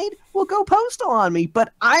mind will go postal on me,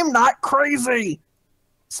 but I'm not crazy.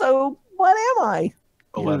 So what am I?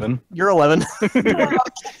 11. You're 11.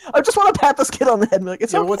 I just want to pat this kid on the head and be like,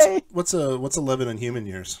 it's okay. What's 11 in human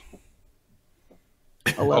years?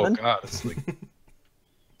 11? Oh god, it's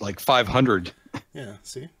like 500. Yeah,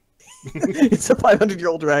 see? It's a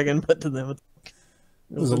 500-year-old dragon, but to them it's...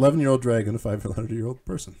 It was an 11-year-old dragon, a 500-year-old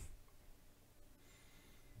person.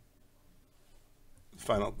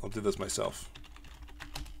 Fine, I'll do this myself.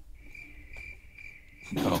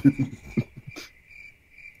 Oh.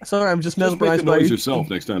 Sorry, I'm just Just make mesmerized the by noise yourself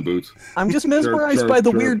next time, Boots. I'm just mesmerized Chirp, by the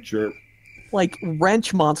chirp, weird chirp. like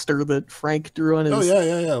wrench monster that Frank drew on his.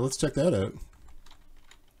 Oh yeah. Let's check that out.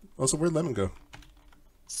 Also, where'd Lemon go?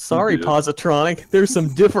 Sorry, Positronic. There's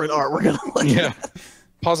some different art we're gonna look Yeah. at.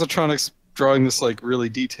 Positronic's drawing this like really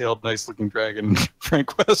detailed, nice-looking dragon.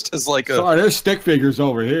 Frank West is like a. Sorry, there's stick figures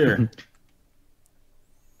over here.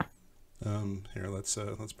 Here, let's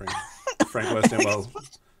bring Frank West in while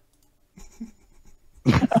It's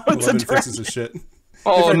a Lemon dragon. fixes his shit.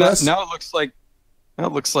 Oh, Frank now, West. now it looks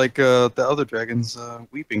like the other dragon's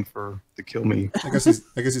weeping to kill me. I guess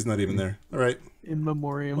he's not even there. All right. In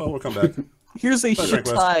memoriam. Well, we'll come back. Here's a Bye, Frank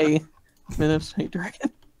West. Shitai Minute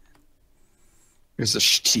Dragon. Here's a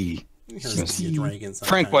shti. Here's the dragon sometime.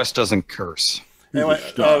 Frank West doesn't curse. Anyway,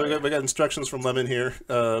 we got instructions from Lemon here.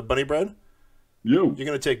 Bunny bread. Yo. You're going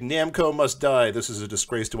to take Namco Must Die. This is a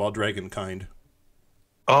disgrace to all dragon kind.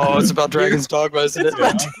 Oh, it's about Dragon's Dogma, isn't it?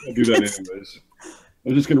 Yeah, I'll do that anyways.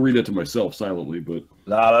 I'm just gonna read that to myself silently, but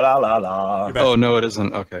La la la la la. You're back. Oh no, it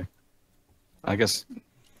isn't. Okay. I guess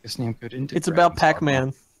Namco didn't do It's about Dragon's Dogma.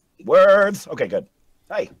 Pac-Man. Words. Okay, good.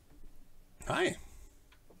 Hi. Hi.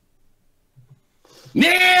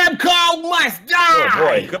 Namco must die! Oh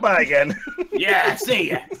boy. Goodbye again. Yeah,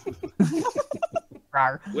 see ya.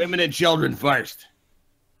 Women and children first.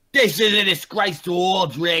 This is a disgrace to all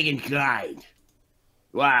dragonkind.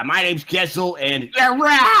 Wow, my name's Kessel, and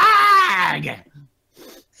Rag!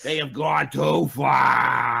 They have gone too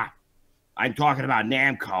far. I'm talking about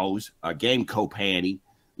Namco's, game co-panty,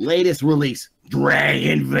 latest release,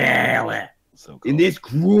 Dragon Valley. So cool. In this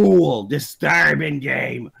cruel, disturbing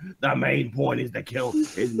game, the main point is to kill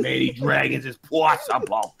as many dragons as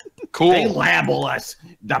possible. Cool. They label us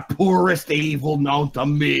the poorest evil known to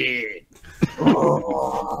me.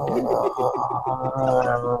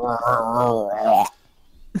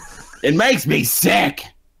 It makes me sick.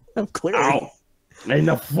 I'm clear. Oh, and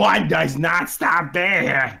the fun does not stop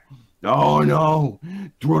there. Oh no.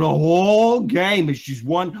 Through the whole game, it's just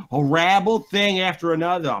one horrible thing after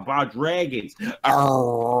another about dragons.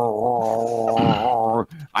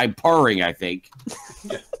 I'm purring, I think.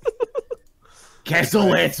 Kessel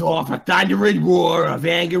lets off a thundering roar of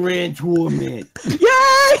anger and torment.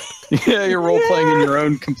 Yay! Yeah, you're role playing in your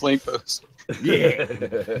own complaint post. Yeah.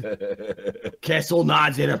 Kessel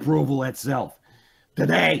nods in approval itself.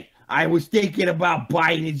 Today, I was thinking about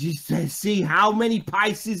biting it just to see how many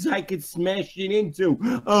pieces I could smash it into.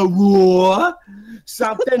 A roar?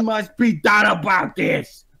 Something must be done about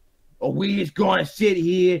this. Or we just gonna sit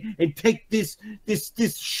here and take this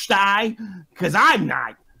shy? Because I'm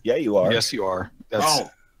not. Yeah, you are. Yes, you are. That's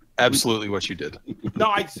absolutely what you did. No,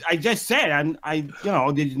 I just said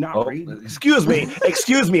did you not read? Excuse me,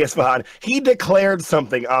 Isfahan. He declared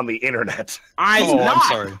something on the internet. I'm not. I'm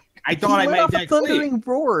sorry. I thought I He let made off a that clear. thundering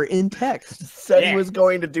roar in text. Said Yeah. he was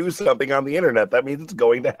going to do something on the internet. That means it's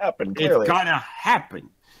going to happen. Clearly. It's gonna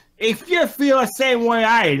happen. If you feel the same way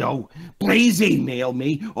I do, please email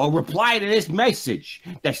me or reply to this message.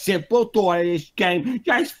 The simple thought of this game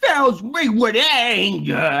just fills me with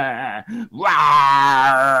anger. Rawr.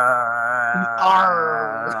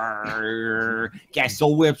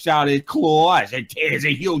 Kessel whips out his claws and tears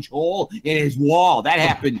a huge hole in his wall. That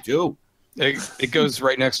happened too. It goes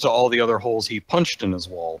right next to all the other holes he punched in his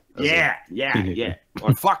wall. Yeah.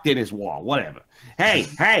 Or fucked in his wall, whatever. Hey,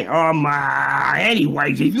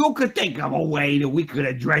 anyways, if you could think of a way that we could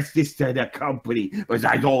address this to the company,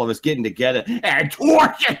 besides all of us getting together and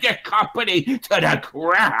torture the company to the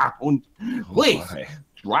ground, please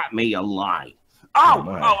drop me a line.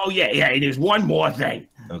 Oh, yeah, there's one more thing.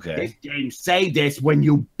 Okay. This game, say this when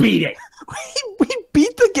you beat it. We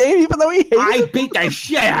beat the game even though we hated I it. beat the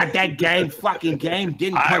shit out of that fucking game.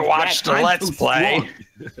 Didn't I punch watched back. a I'm Let's too Play.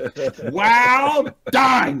 strong. Well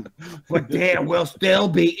done. But there will still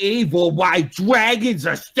be evil while dragons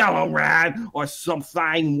are still around or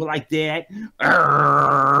something like that.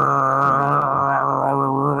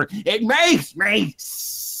 It makes me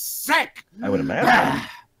sick. I would imagine.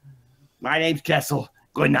 My name's Kessel.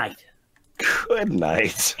 Good night. Good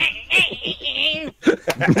night.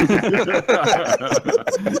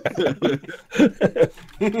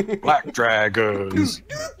 Black dragons.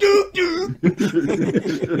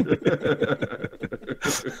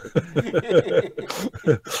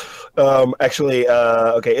 Actually,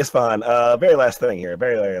 okay, Isfahan, very last thing here.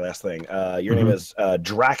 Very last thing. Your name is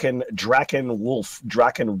Draken Wolf.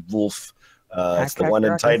 It's the one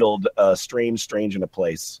entitled Strange in a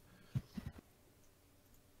Place.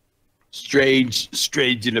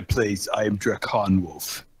 Strange in a place. I am Drakon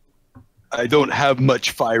Wolf. I don't have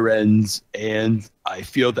much fire ends, and I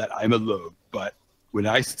feel that I'm alone. But when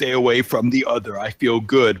I stay away from the other, I feel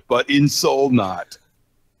good, but in soul not.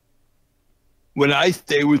 When I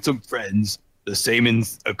stay with some friends, the same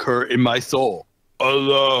occur in my soul.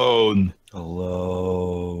 Alone. My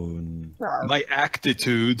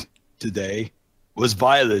attitude today was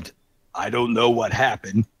violent. I don't know what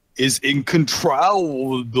happened. Is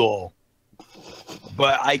incontrollable.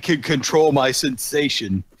 But I can control my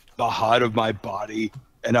sensation, the heart of my body,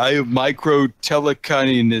 and I have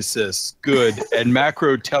telekinesis, good, and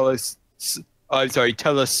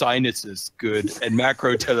telesinuses, good, and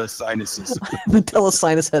macro telesinuses. The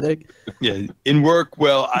telesinus headache. Yeah, in work,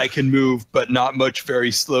 well, I can move, but not much,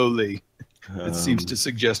 very slowly. It seems to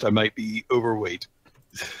suggest I might be overweight.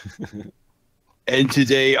 And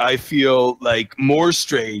today I feel like more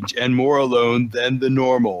strange and more alone than the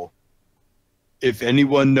normal. If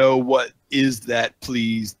anyone know what is that,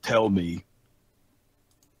 please tell me.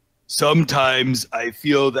 Sometimes I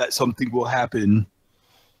feel that something will happen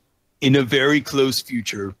in a very close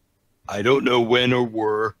future. I don't know when or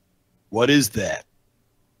where. What is that?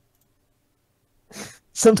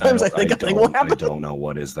 Sometimes I think a thing will happen. I don't know.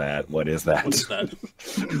 What is that? What is that? What is that?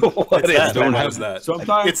 What is that? that? What is that?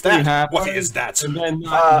 Sometimes It's that. happen, What is that? and then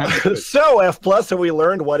not happen. So F plus, have we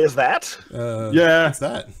learned what is that? Yeah. What's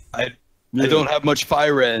that? I don't have much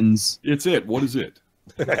fire ends. It's it. What is it?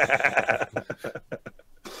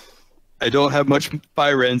 I don't have much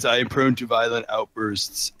fire ends. I am prone to violent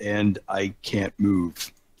outbursts, and I can't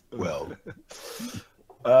move well.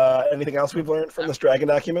 Anything else we've learned from this dragon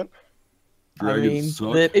document? I mean,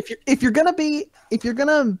 suck. that if you're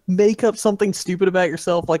gonna make up something stupid about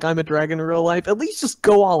yourself, like I'm a dragon in real life, at least just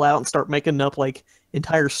go all out and start making up like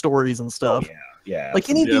entire stories and stuff. Yeah. Like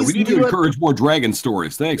any of these we need to encourage more dragon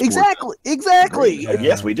stories. Thanks. Exactly.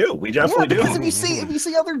 Yes, we do. We definitely do. Because if you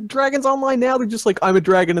see other dragons online now, they're just like, I'm a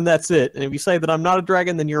dragon and that's it. And if you say that I'm not a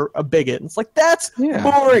dragon, then you're a bigot. And it's like, that's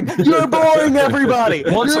boring. You're boring, everybody.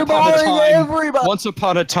 Once You're upon a boring, time, everybody. once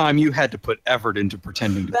upon a time, you had to put effort into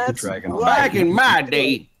pretending to be a That's dragon. right. Back in my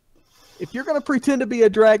day, If you're gonna pretend to be a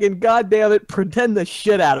dragon, god damn it, pretend the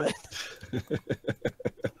shit out of it.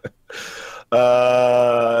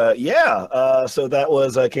 So that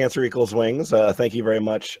was Cancer Equals Wings. Thank you very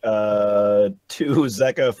much to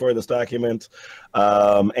Zeka for this document.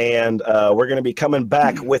 And we're going to be coming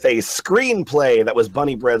back with a screenplay that was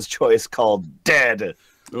Bunny Bread's choice called Dead.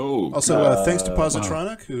 Oh. Also, thanks to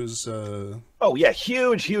Positronic, who's Oh yeah,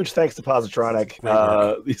 huge thanks to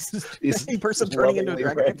Positronic. These Same person turning into a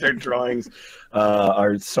dragon. Their drawings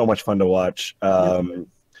are so much fun to watch. So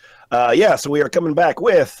we are coming back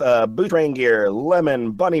with Boot Rain Gear,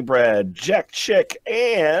 Lemon, Bunny Bread, Jack Chick,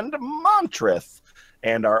 and Montrith.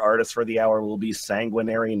 And our artist for the hour will be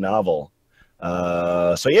Sanguinary Novel.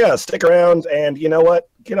 Stick around, and you know what?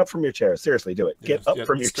 Get up from your chair. Seriously, do it. Get up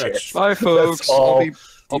from your chair. Bye, folks.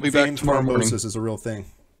 I'll be back tomorrow morning. This is a real thing.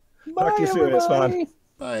 Talk to you soon. It's fun.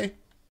 Bye.